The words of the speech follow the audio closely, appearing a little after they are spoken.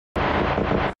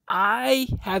I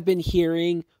have been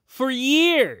hearing for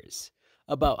years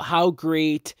about how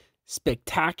great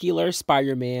Spectacular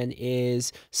Spider Man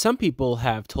is. Some people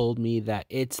have told me that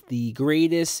it's the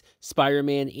greatest Spider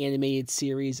Man animated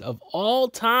series of all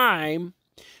time,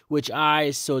 which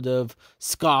I sort of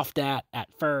scoffed at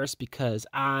first because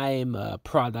I'm a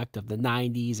product of the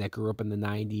 90s. I grew up in the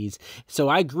 90s. So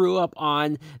I grew up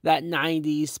on that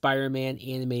 90s Spider Man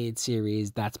animated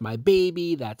series. That's my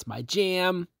baby, that's my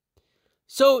jam.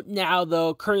 So now,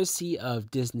 though, courtesy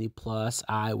of Disney Plus,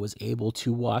 I was able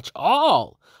to watch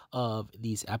all of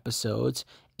these episodes.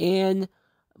 And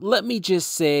let me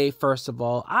just say, first of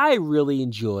all, I really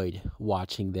enjoyed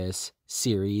watching this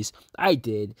series. I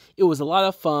did. It was a lot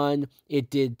of fun. It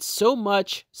did so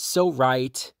much so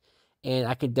right. And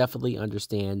I can definitely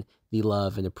understand the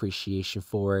love and appreciation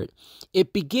for it.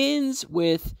 It begins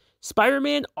with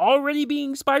Spider-Man already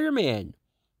being Spider-Man.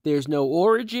 There's no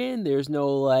origin. There's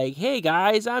no like, hey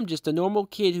guys, I'm just a normal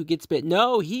kid who gets bit.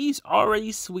 No, he's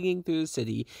already swinging through the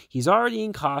city. He's already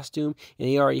in costume and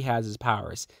he already has his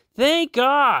powers. Thank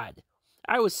God.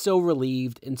 I was so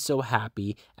relieved and so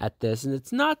happy at this. And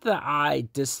it's not that I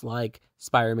dislike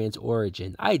Spider-Man's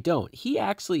origin. I don't. He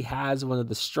actually has one of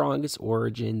the strongest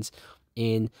origins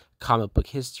in comic book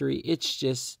history.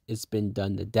 It's been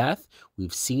done to death.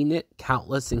 We've seen it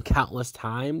countless and countless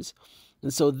times.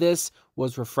 And so this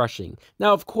was refreshing.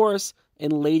 Now, of course,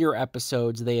 in later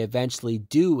episodes, they eventually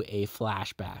do a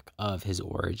flashback of his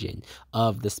origin,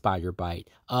 of the spider bite,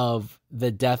 of the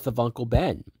death of Uncle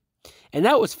Ben. And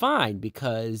that was fine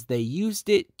because they used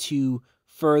it to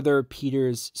further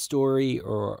Peter's story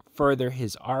or further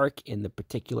his arc in the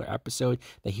particular episode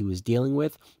that he was dealing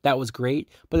with. That was great,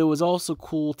 but it was also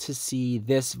cool to see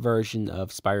this version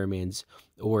of Spider-Man's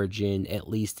origin, at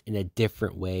least in a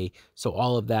different way. So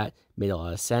all of that made a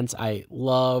lot of sense. I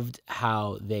loved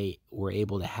how they were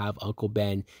able to have Uncle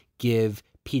Ben give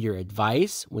Peter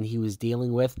advice when he was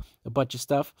dealing with a bunch of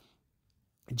stuff.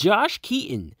 Josh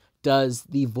Keaton does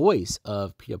the voice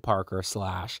of Peter Parker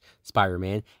 /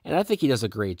 Spider-Man, and I think he does a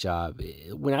great job.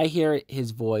 When I hear his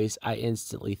voice, I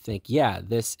instantly think, yeah,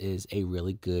 this is a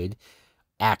really good,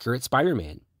 accurate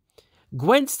Spider-Man.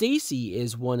 Gwen Stacy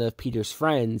is one of Peter's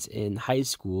friends in high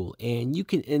school, and you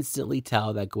can instantly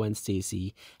tell that Gwen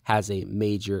Stacy has a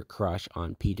major crush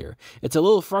on Peter. It's a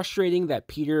little frustrating that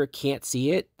Peter can't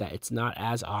see it, that it's not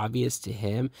as obvious to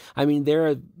him. I mean, there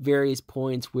are various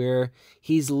points where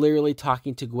he's literally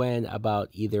talking to Gwen about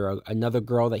either another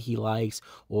girl that he likes,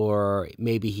 or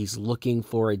maybe he's looking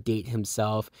for a date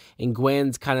himself, and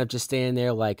Gwen's kind of just standing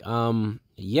there like,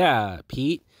 yeah,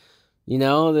 Pete. You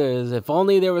know, if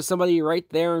only there was somebody right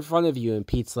there in front of you. And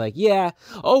Pete's like, yeah,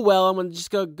 oh, well, I'm going to just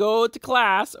go to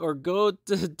class or go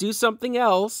to do something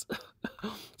else.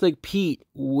 It's like, Pete,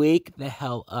 wake the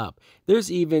hell up.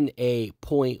 There's even a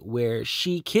point where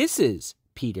she kisses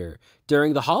Peter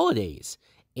during the holidays.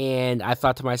 And I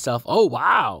thought to myself, oh,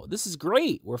 wow, this is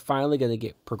great. We're finally going to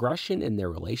get progression in their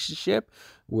relationship.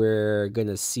 We're going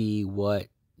to see what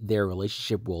their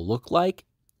relationship will look like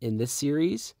in this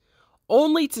series.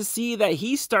 Only to see that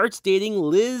he starts dating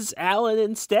Liz Allen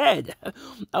instead.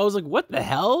 I was like, what the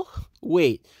hell?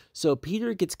 Wait, so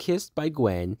Peter gets kissed by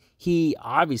Gwen. He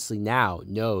obviously now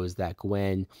knows that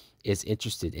Gwen is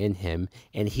interested in him,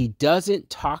 and he doesn't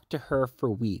talk to her for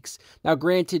weeks. Now,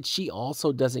 granted, she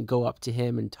also doesn't go up to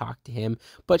him and talk to him,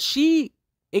 but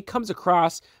it comes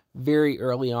across very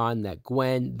early on that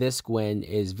this Gwen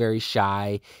is very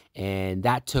shy, and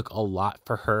that took a lot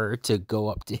for her to go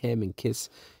up to him and kiss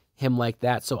him like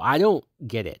that. So I don't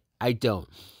get it. I don't.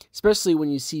 Especially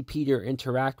when you see Peter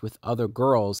interact with other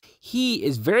girls. He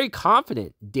is very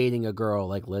confident dating a girl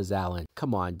like Liz Allen.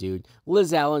 Come on, dude.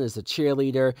 Liz Allen is a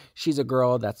cheerleader. She's a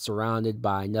girl that's surrounded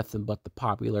by nothing but the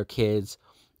popular kids.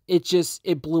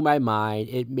 It blew my mind.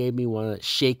 It made me want to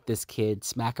shake this kid,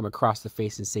 smack him across the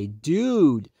face and say,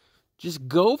 dude, just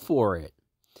go for it.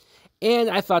 And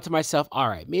I thought to myself, all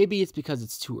right, maybe it's because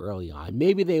it's too early on.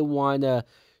 Maybe they want to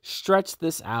stretch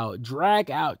this out, drag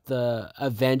out the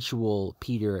eventual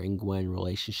Peter and Gwen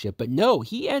relationship. But no,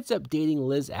 he ends up dating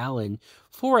Liz Allen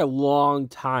for a long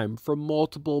time, for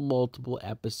multiple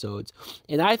episodes.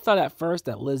 And I thought at first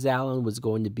that Liz Allen was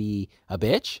going to be a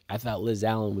bitch. I thought Liz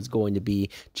Allen was going to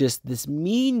be just this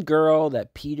mean girl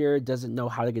that Peter doesn't know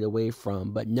how to get away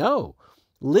from. But no,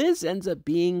 Liz ends up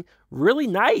being really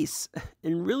nice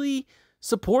and really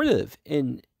supportive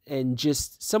and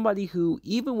just somebody who,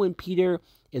 even when Peter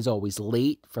is always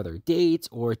late for their dates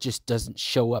or just doesn't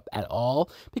show up at all,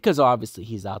 because obviously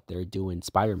he's out there doing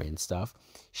Spider-Man stuff,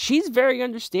 she's very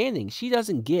understanding. She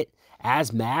doesn't get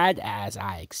as mad as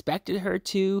I expected her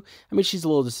to. I mean, she's a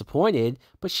little disappointed,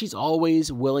 but she's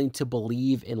always willing to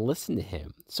believe and listen to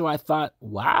him. So I thought,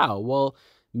 wow, well,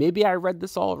 maybe I read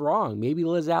this all wrong. Maybe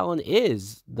Liz Allen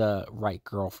is the right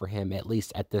girl for him, at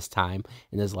least at this time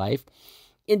in his life.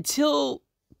 Until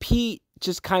Pete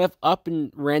just kind of up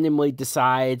and randomly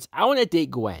decides, I want to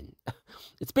date Gwen.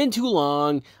 It's been too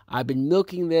long. I've been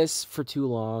milking this for too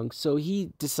long. So he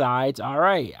decides, all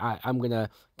right, I'm going to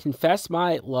confess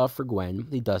my love for Gwen.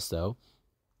 He does so.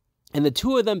 And the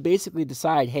two of them basically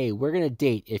decide, hey, we're going to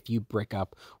date if you break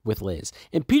up with Liz.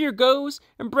 And Peter goes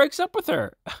and breaks up with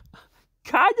her.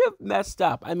 Kind of messed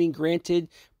up. I mean, granted,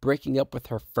 breaking up with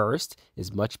her first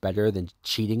is much better than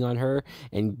cheating on her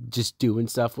and just doing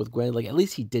stuff with Gwen. Like, at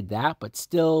least he did that, but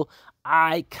still,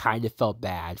 I kind of felt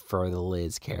bad for the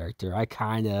Liz character. I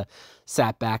kind of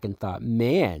sat back and thought,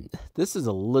 man, this is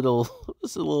a little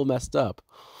messed up.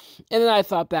 And then I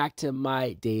thought back to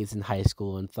my days in high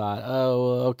school and thought,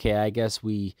 oh, okay, I guess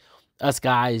us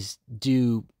guys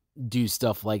do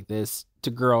stuff like this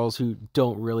to girls who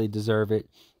don't really deserve it,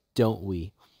 don't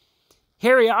we?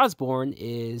 Harry Osborn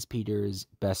is Peter's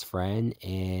best friend,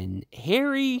 and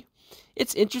Harry,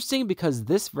 it's interesting because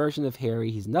this version of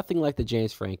Harry, he's nothing like the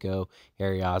James Franco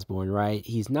Harry Osborn, right?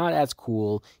 He's not as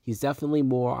cool. He's definitely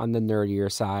more on the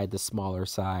nerdier side, the smaller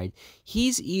side.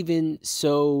 He's even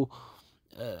so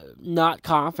not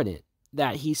confident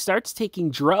that he starts taking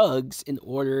drugs in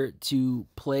order to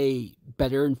play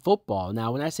better in football.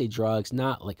 Now, when I say drugs,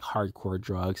 not like hardcore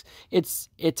drugs, it's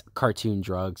cartoon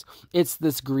drugs. It's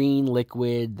this green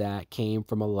liquid that came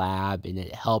from a lab, and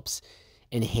it helps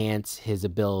enhance his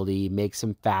ability, makes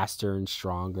him faster and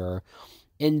stronger.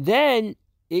 And then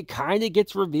it kind of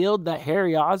gets revealed that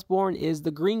Harry Osborn is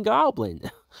the Green Goblin.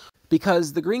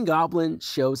 Because the Green Goblin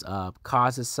shows up,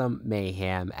 causes some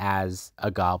mayhem, as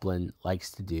a goblin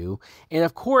likes to do. And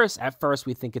of course, at first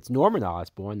we think it's Norman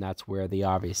Osborn. That's where the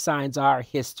obvious signs are.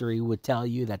 History would tell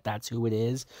you that that's who it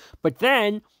is. But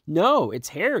then, no, it's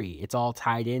Harry. It's all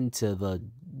tied into the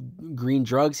green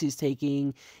drugs he's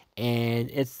taking. And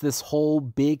it's this whole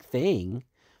big thing.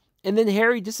 And then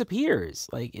Harry disappears.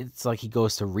 Like, it's like he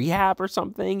goes to rehab or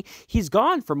something. He's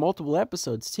gone for multiple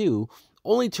episodes too,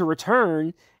 only to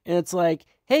return. And it's like,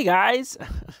 hey guys,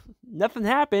 nothing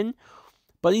happened,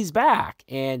 but he's back.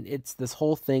 And it's this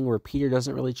whole thing where Peter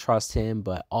doesn't really trust him,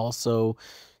 but also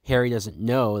Harry doesn't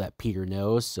know that Peter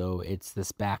knows. So it's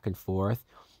this back and forth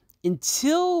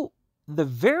until the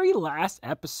very last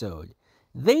episode.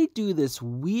 They do this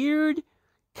weird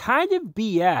kind of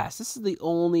BS. This is the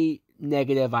only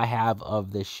negative I have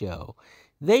of this show.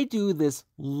 They do this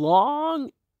long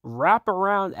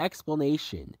wraparound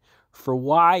explanation for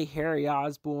why Harry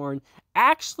Osborn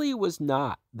actually was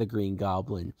not the Green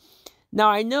Goblin. Now,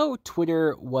 I know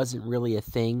Twitter wasn't really a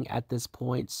thing at this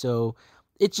point, so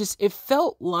it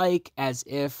felt like as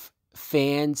if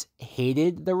fans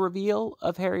hated the reveal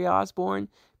of Harry Osborn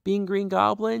being Green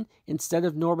Goblin instead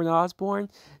of Norman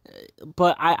Osborn.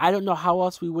 But I don't know how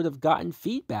else we would have gotten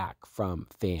feedback from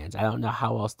fans. I don't know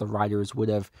how else the writers would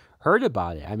have heard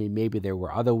about it. I mean, maybe there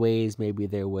were other ways. Maybe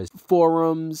there was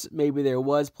forums. Maybe there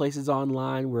was places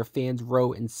online where fans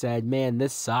wrote and said, man,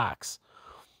 this sucks.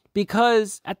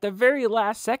 Because at the very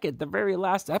last second, the very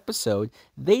last episode,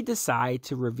 they decide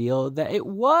to reveal that it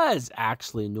was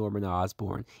actually Norman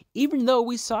Osborn. Even though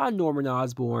we saw Norman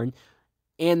Osborn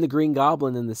and the Green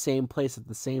Goblin in the same place at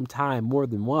the same time more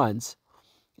than once,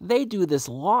 they do this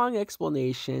long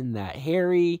explanation that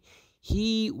Harry,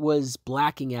 he was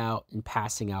blacking out and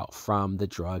passing out from the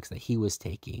drugs that he was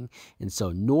taking. And so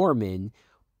Norman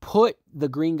put the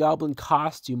Green Goblin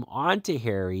costume onto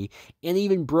Harry and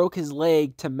even broke his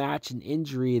leg to match an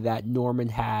injury that Norman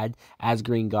had as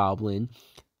Green Goblin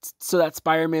so that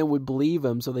Spider-Man would believe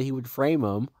him, so that he would frame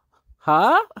him.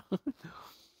 Huh?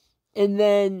 And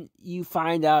then you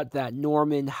find out that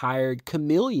Norman hired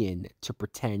Chameleon to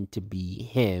pretend to be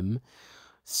him.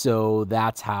 So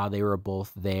that's how they were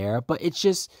both there. But it's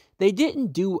just, they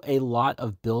didn't do a lot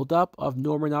of buildup of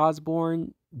Norman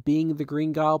Osborn being the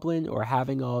Green Goblin or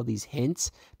having all these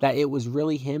hints that it was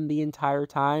really him the entire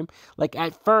time. Like,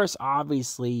 at first,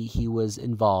 obviously, he was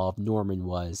involved, Norman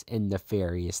was, in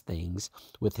nefarious things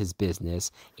with his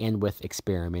business and with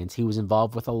experiments. He was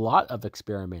involved with a lot of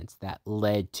experiments that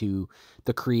led to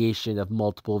the creation of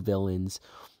multiple villains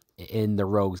in the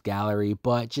Rogues Gallery,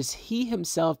 but just he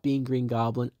himself being Green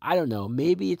Goblin, I don't know,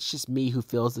 maybe it's just me who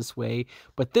feels this way,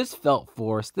 but this felt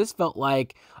forced. This felt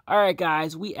like, all right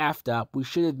guys, we effed up. We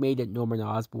should have made it Norman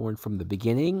Osborn from the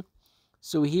beginning.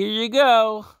 So here you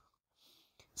go.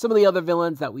 Some of the other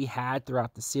villains that we had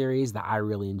throughout the series that I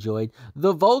really enjoyed.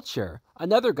 The Vulture,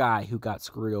 another guy who got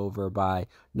screwed over by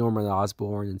Norman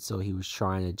Osborn, and so he was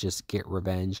trying to just get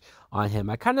revenge on him.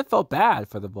 I kind of felt bad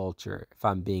for the Vulture, if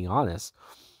I'm being honest.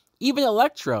 Even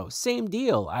Electro, same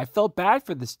deal. I felt bad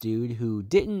for this dude who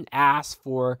didn't ask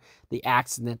for the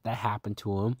accident that happened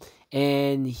to him,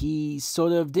 and he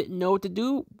sort of didn't know what to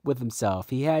do with himself.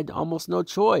 He had almost no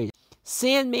choice.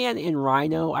 Sandman and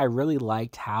Rhino, I really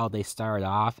liked how they started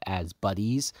off as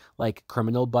buddies, like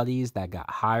criminal buddies that got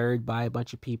hired by a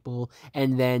bunch of people,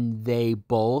 and then they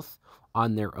both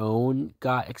on their own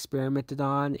got experimented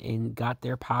on and got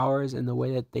their powers in the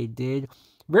way that they did.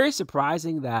 Very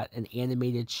surprising that an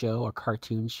animated show, a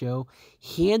cartoon show,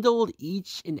 handled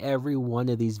each and every one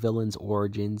of these villains'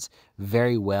 origins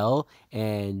very well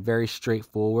and very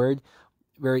straightforward,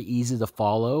 very easy to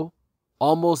follow.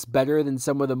 Almost better than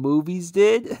some of the movies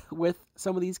did with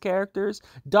some of these characters.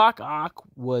 Doc Ock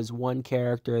was one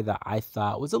character that I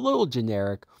thought was a little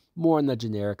generic, more on the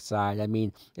generic side. I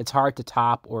mean, it's hard to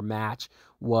top or match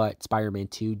what Spider-Man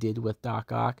 2 did with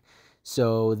Doc Ock.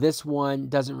 So this one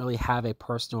doesn't really have a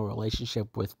personal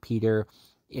relationship with Peter,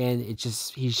 and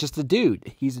he's just a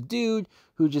dude. He's a dude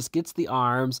who just gets the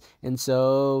arms, and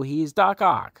so he's Doc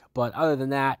Ock. But other than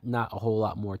that, not a whole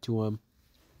lot more to him.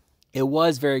 It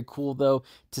was very cool, though,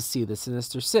 to see the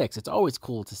Sinister Six. It's always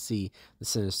cool to see the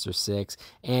Sinister Six.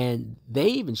 And they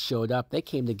even showed up. They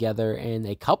came together in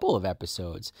a couple of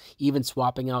episodes, even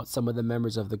swapping out some of the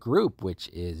members of the group, which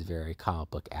is very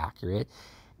comic book accurate.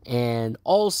 And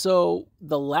also,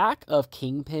 the lack of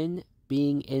Kingpin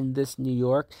being in this New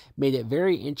York made it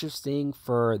very interesting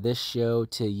for this show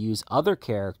to use other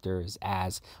characters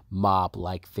as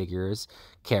mob-like figures,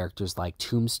 characters like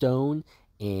Tombstone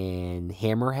and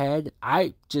Hammerhead.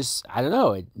 I don't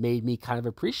know, it made me kind of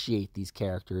appreciate these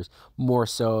characters more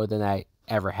so than I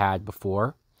ever had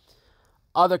before.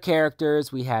 Other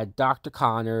characters, we had Dr.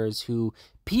 Connors, who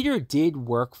Peter did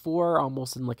work for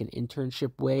almost in like an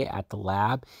internship way at the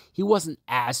lab. He wasn't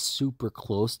as super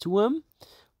close to him,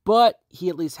 but he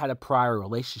at least had a prior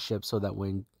relationship so that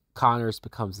when Connors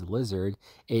becomes the Lizard,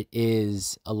 it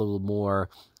is a little more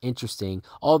interesting.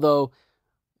 Although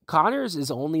Connors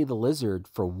is only the Lizard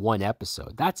for one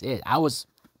episode. That's it. I was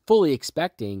fully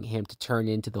expecting him to turn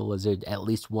into the Lizard at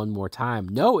least one more time.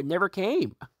 No, it never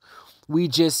came. We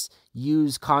just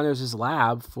use Connors'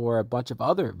 lab for a bunch of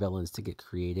other villains to get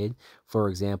created. For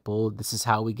example, this is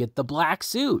how we get the black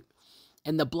suit.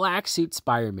 And the black suit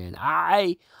Spider-Man.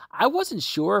 I wasn't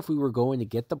sure if we were going to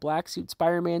get the black suit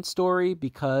Spider-Man story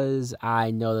because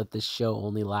I know that this show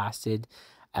only lasted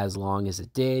as long as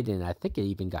it did, and I think it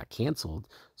even got canceled.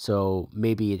 So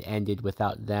maybe it ended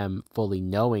without them fully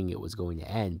knowing it was going to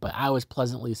end. But I was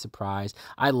pleasantly surprised.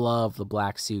 I love the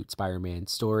black suit Spider-Man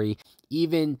story.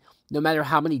 Even no matter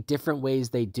how many different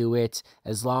ways they do it,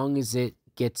 as long as it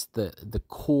gets the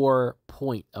core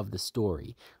point of the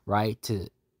story, right? To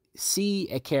see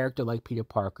a character like Peter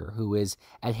Parker, who is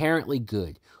inherently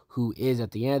good, who is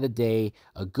at the end of the day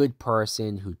a good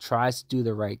person, who tries to do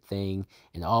the right thing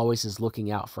and always is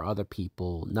looking out for other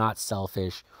people, not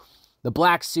selfish. The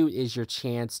black suit is your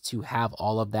chance to have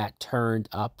all of that turned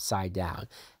upside down.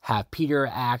 Have Peter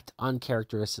act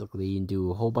uncharacteristically and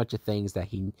do a whole bunch of things that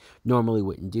he normally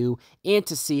wouldn't do, and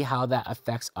to see how that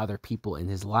affects other people in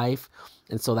his life.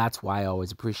 And so that's why I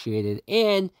always appreciate it.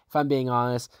 And if I'm being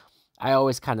honest, I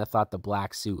always kind of thought the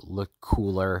black suit looked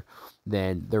cooler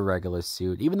than the regular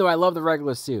suit. Even though I love the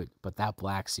regular suit, but that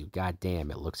black suit, goddamn,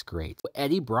 it looks great.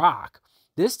 Eddie Brock.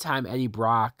 This time Eddie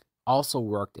Brock also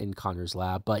worked in Connor's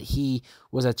lab, but he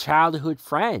was a childhood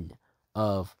friend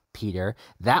of Peter.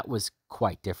 That was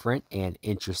quite different and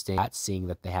interesting. Seeing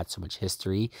that they had so much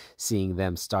history, seeing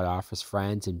them start off as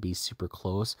friends and be super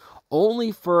close,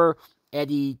 only for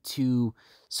Eddie to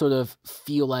sort of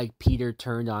feel like Peter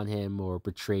turned on him or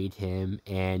betrayed him.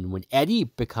 And when Eddie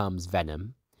becomes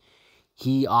Venom,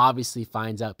 he obviously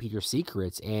finds out Peter's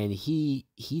secrets, and he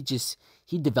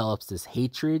develops this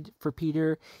hatred for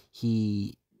Peter.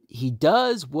 He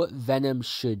does what Venom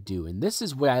should do. And this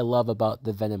is what I love about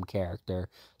the Venom character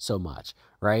so much,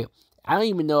 right? I don't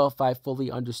even know if I fully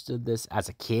understood this as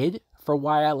a kid for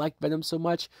why I liked Venom so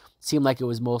much. It seemed like it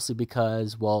was mostly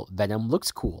because, well, Venom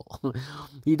looks cool.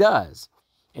 He does.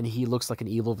 And he looks like an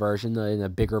evil version and a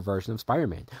bigger version of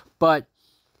Spider-Man. But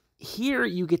here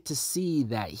you get to see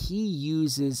that he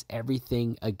uses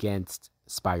everything against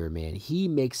Spider-Man. He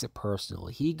makes it personal.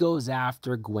 He goes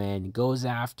after Gwen, goes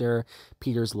after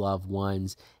Peter's loved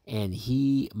ones, and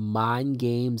he mind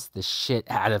games the shit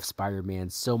out of Spider-Man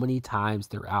so many times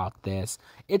throughout this.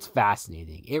 It's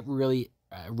fascinating. It really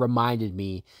reminded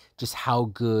me just how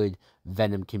good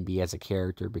Venom can be as a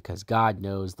character, because God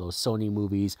knows those Sony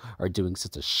movies are doing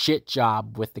such a shit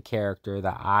job with the character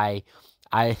that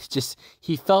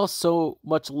he fell so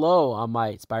much low on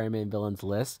my Spider-Man villains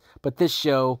list, but this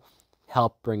show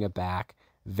helped bring it back.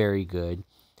 Very good.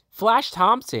 Flash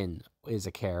Thompson is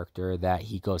a character that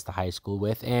he goes to high school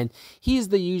with, and he's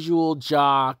the usual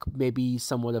jock, maybe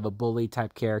somewhat of a bully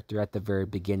type character at the very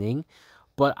beginning.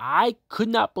 But I could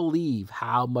not believe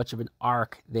how much of an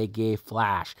arc they gave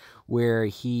Flash, where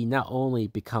he not only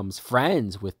becomes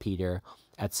friends with Peter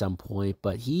at some point,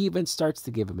 but he even starts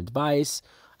to give him advice.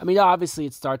 I mean, obviously,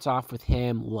 it starts off with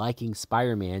him liking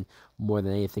Spider-Man more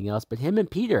than anything else, but him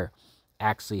and Peter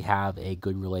actually have a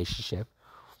good relationship.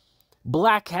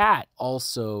 Black Cat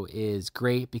also is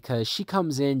great because she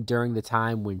comes in during the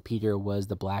time when Peter was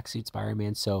the Black Suit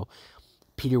Spider-Man, so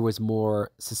Peter was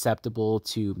more susceptible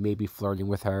to maybe flirting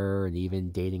with her and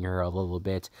even dating her a little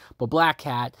bit. But Black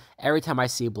Cat, every time I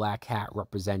see Black Cat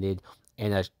represented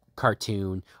in a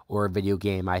cartoon or a video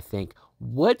game, I think,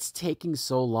 what's taking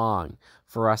so long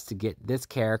for us to get this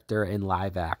character in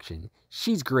live action?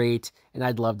 She's great, and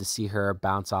I'd love to see her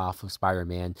bounce off of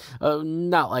Spider-Man.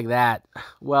 Not like that.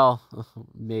 Well,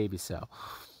 maybe so.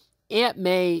 Aunt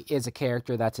May is a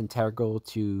character that's integral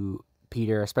to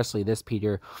Peter, especially this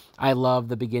Peter. I love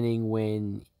the beginning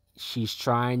when she's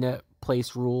trying to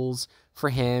place rules for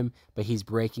him, but he's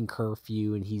breaking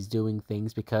curfew and he's doing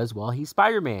things because, well, he's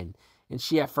Spider-Man. And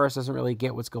she at first doesn't really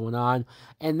get what's going on.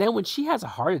 And then when she has a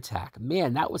heart attack,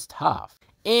 man, that was tough.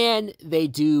 And they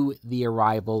do the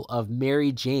arrival of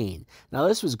Mary Jane. Now,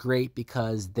 this was great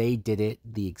because they did it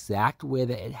the exact way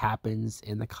that it happens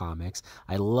in the comics.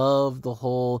 I love the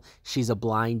whole she's a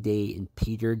blind date and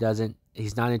Peter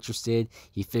he's not interested.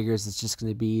 He figures it's just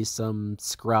going to be some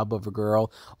scrub of a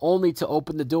girl, only to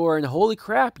open the door and holy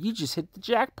crap, you just hit the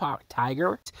jackpot,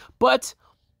 Tiger. But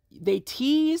they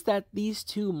tease that these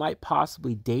two might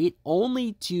possibly date,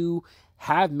 only to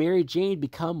have Mary Jane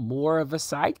become more of a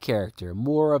side character,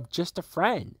 more of just a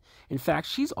friend. In fact,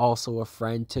 she's also a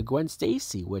friend to Gwen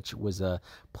Stacy, which was a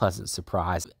pleasant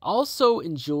surprise. Also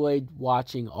enjoyed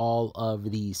watching all of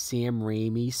the Sam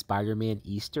Raimi Spider-Man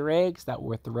Easter eggs that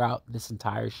were throughout this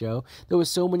entire show. There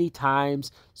was so many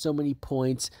times, so many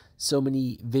points, so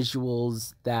many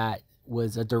visuals that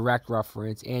was a direct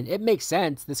reference, and it makes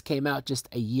sense. This came out just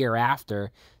a year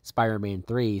after Spider-Man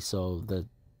 3, so the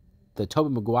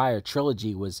Tobey Maguire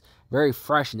trilogy was very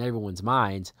fresh in everyone's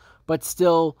minds, but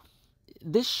still,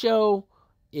 this show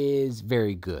is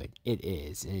very good. It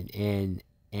is, and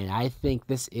I think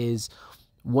this is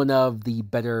one of the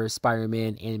better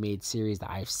Spider-Man animated series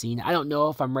that I've seen. I don't know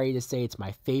if I'm ready to say it's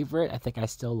my favorite. I think I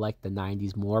still like the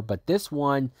 90s more, but this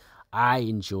one I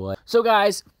enjoy. So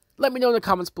guys, let me know in the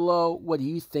comments below, what do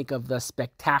you think of the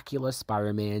Spectacular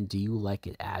Spider-Man? Do you like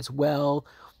it as well?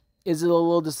 Is it a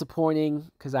little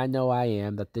disappointing? Because I know I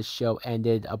am, that this show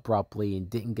ended abruptly and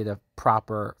didn't get a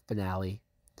proper finale.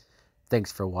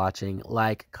 Thanks for watching.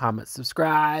 Like, comment,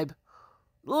 subscribe.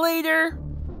 Later!